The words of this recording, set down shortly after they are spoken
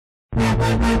Hey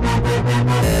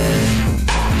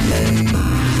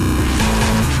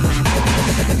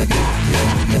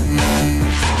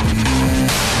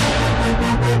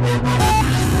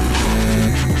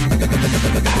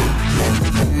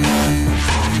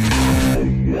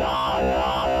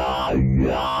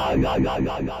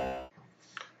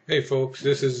folks,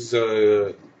 this is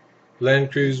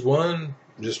Land Cruise 1.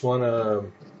 Just want to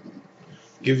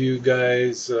give you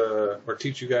guys or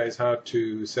teach you guys how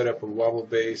to set up a wobble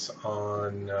base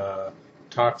on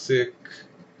Toxic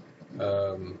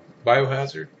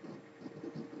Biohazard.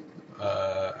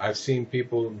 I've seen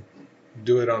people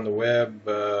do it on the web,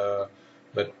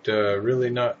 but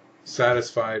really not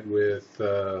satisfied with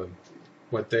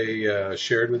what they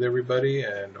shared with everybody,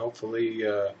 and hopefully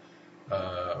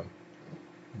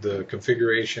the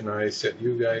configuration I set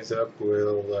you guys up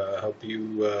will help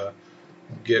you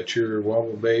get your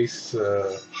wobble base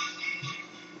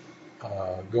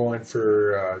going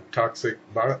for Toxic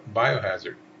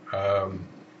Biohazard.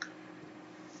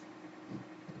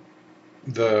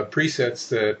 The presets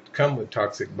that come with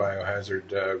Toxic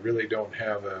Biohazard really don't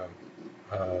have a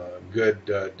good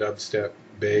dubstep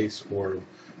bass or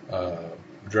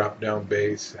drop-down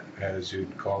bass, as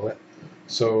you'd call it.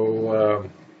 So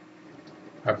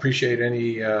I appreciate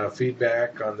any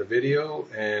feedback on the video,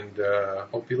 and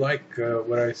hope you like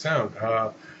what I sound.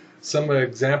 Some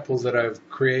examples that I've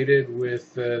created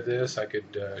with this I could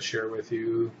share with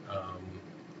you.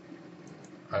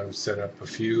 I've set up a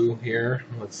few here.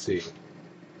 Let's see.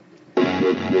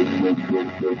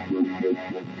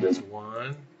 There's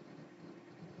one.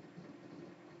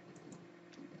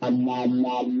 That's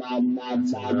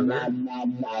another.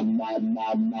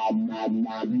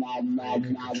 You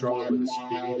can control it with the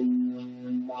speed.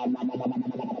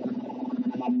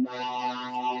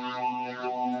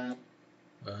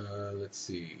 Let's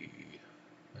see.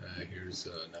 Here's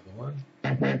another one.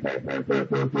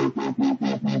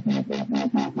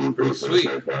 Pretty sweet,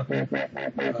 huh?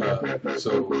 So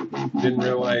didn't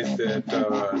realize that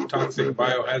Toxic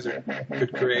Biohazard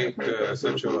could create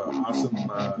such an awesome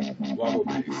wobble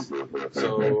bass.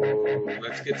 So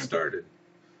let's get started.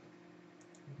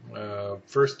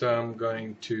 First I'm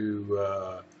going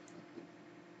to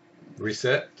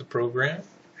reset the program,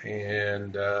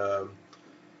 and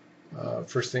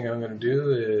first thing I'm going to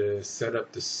do is set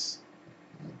up this,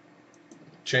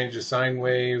 change the sine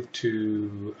wave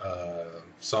to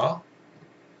saw,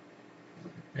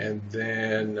 and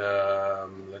then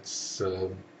let's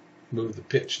move the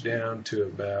pitch down to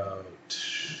about,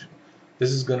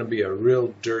 this is going to be a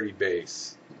real dirty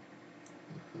bass.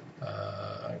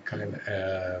 Kind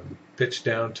of pitch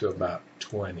down to about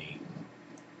 20.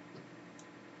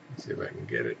 Let's see if I can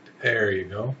get it. There you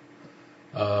go.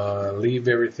 Leave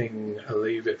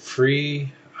it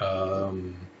free.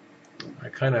 I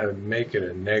kind of make it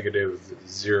a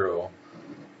 -0.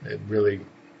 It really,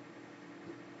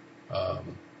 I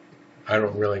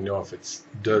don't really know if it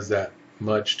does that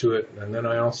much to it. And then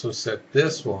I also set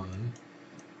this one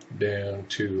down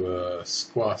to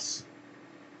squash,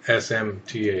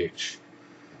 SMTH,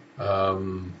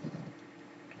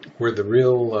 where the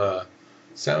real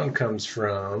sound comes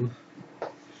from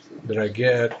that I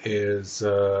get is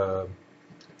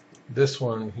this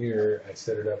one here. I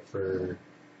set it up for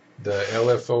the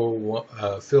LFO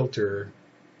filter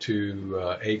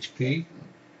to HP.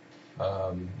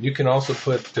 You can also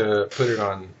put it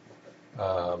on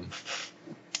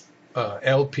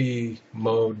LP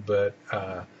mode, but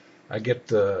I get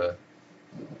the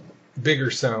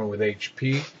bigger sound with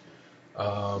HP.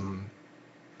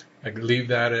 I can leave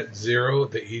that at 0,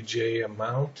 the EJ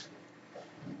amount.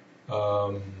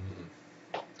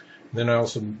 Then I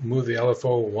also move the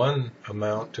LFO1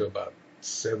 amount to about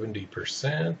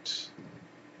 70%,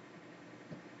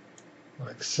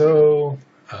 like so.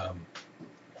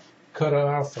 Cut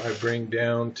off I bring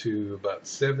down to about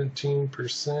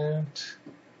 17%.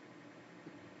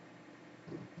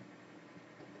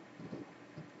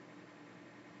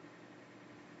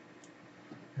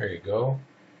 There you go.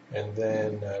 And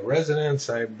then resonance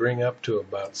I bring up to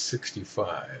about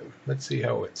 65. Let's see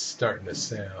how it's starting to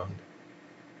sound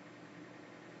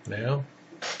now.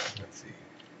 Let's see.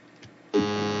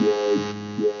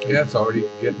 Yeah, it's already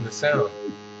getting the sound.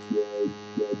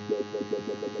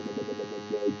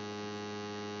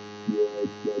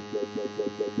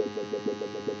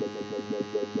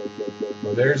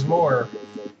 Well, there's more.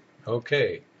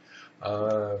 Okay.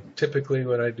 Typically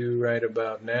what I do right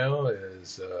about now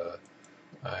is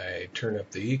I turn up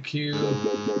the EQ.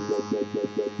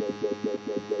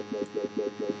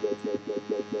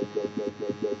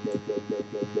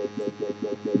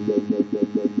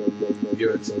 Give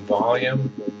it some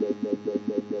volume.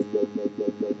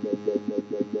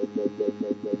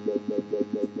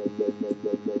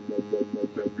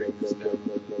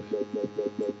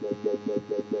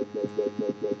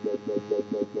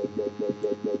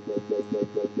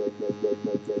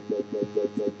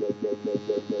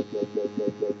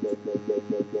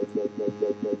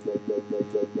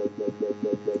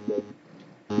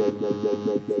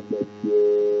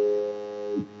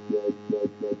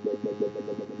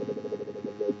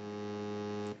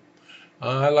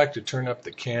 like to turn up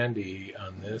the candy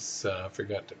on this. I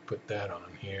forgot to put that on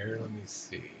here. Let me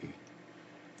see.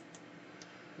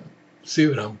 See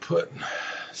what I'm putting.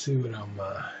 See what I'm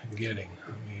getting.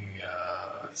 Let me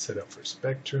set up for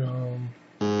spectrum.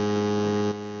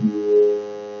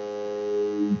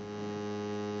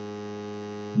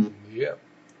 Yep.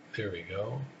 There we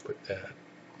go. Put that.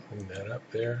 Clean that up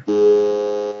there.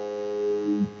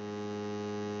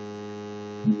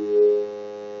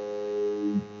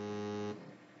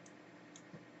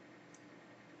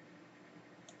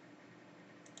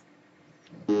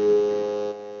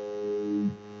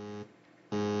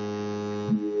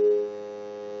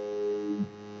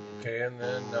 Okay, and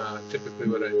then typically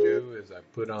what I do is I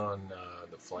put on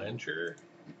the flanger.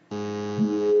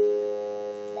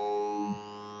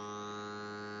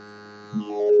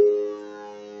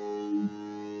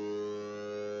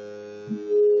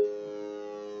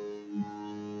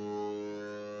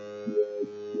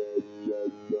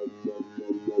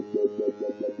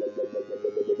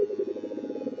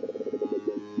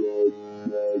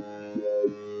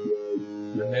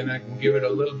 And then I can give it a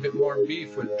little bit more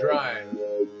beef with drive.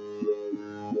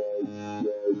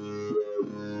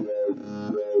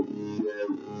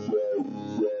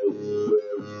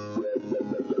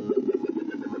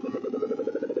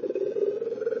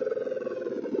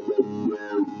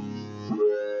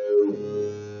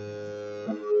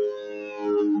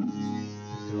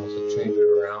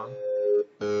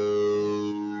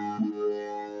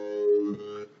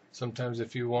 Sometimes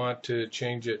if you want to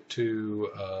change it to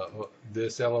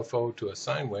this LFO to a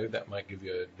sine wave, that might give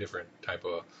you a different type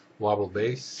of wobble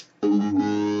bass.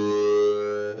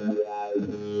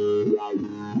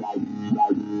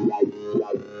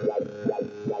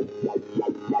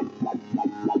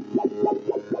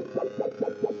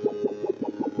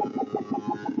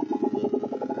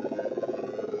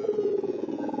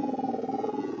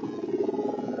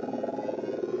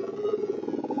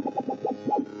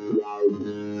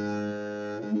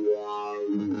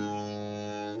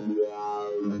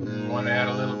 Want to add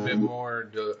a little bit more,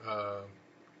 give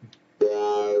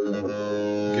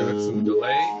it some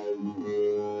delay.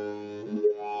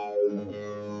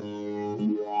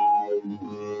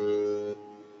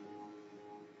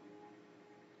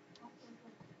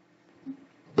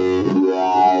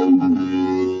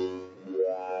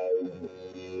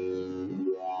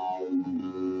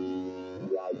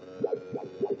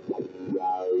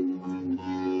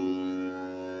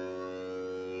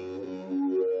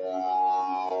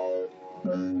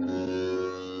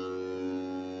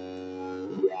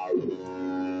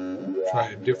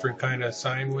 Try a different kind of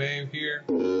sine wave here.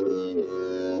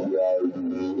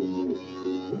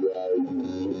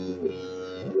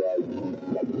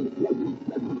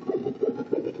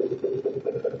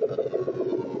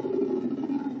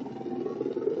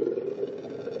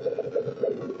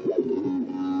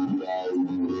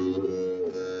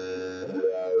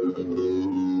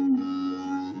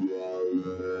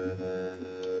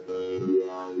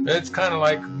 It's kind of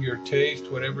like your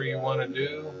taste, whatever you want to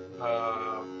do.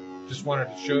 Just wanted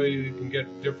to show you can get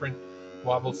different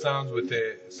wobble sounds with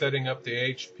the setting up the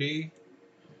HP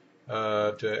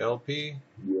to LP.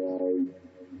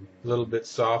 A little bit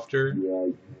softer.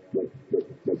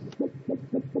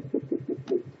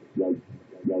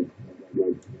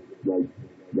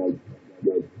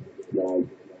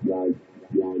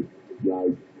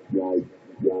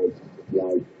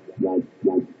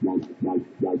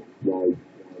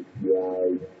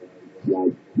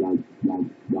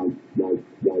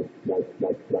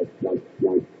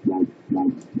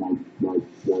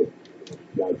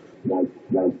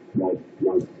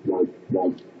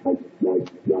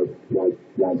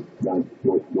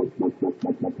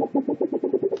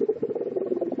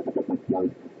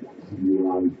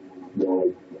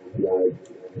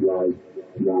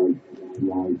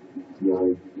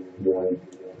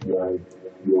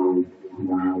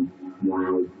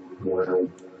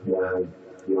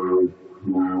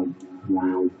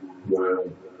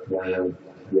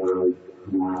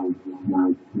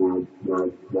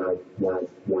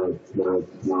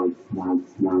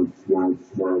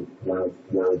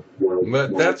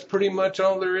 But that's pretty much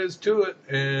all there is to it.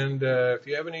 And if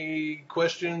you have any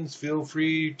questions, feel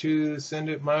free to send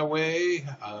it my way.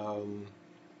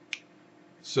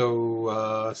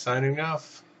 Signing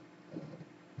off.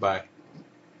 Bye.